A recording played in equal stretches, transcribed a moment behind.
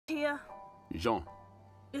Here? Jean.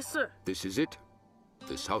 Yes, sir. This is it.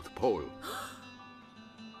 The South Pole.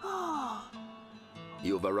 Oh.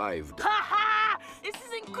 You've arrived. Ha ha! This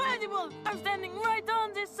is incredible! I'm standing right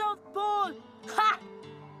on the South Pole! Ha!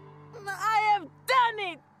 I have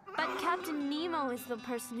done it! But Captain Nemo is the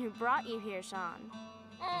person who brought you here, Sean.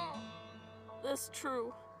 That's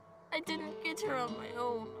true. I didn't get here on my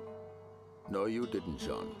own. No, you didn't,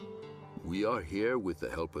 Jean. We are here with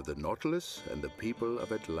the help of the Nautilus and the people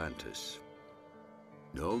of Atlantis.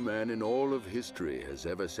 No man in all of history has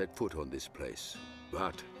ever set foot on this place.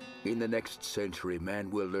 But in the next century,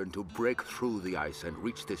 man will learn to break through the ice and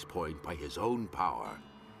reach this point by his own power.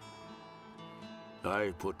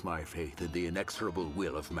 I put my faith in the inexorable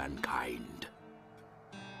will of mankind.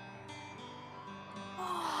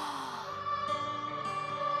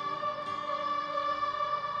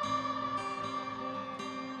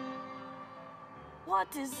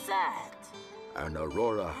 What is that? An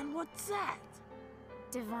aurora. And what's that?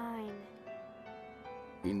 Divine.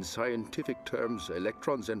 In scientific terms,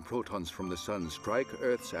 electrons and protons from the sun strike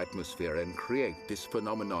Earth's atmosphere and create this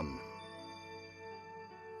phenomenon.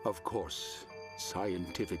 Of course,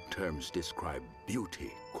 scientific terms describe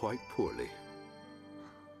beauty quite poorly.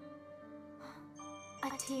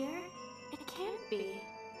 A tear? It can't be.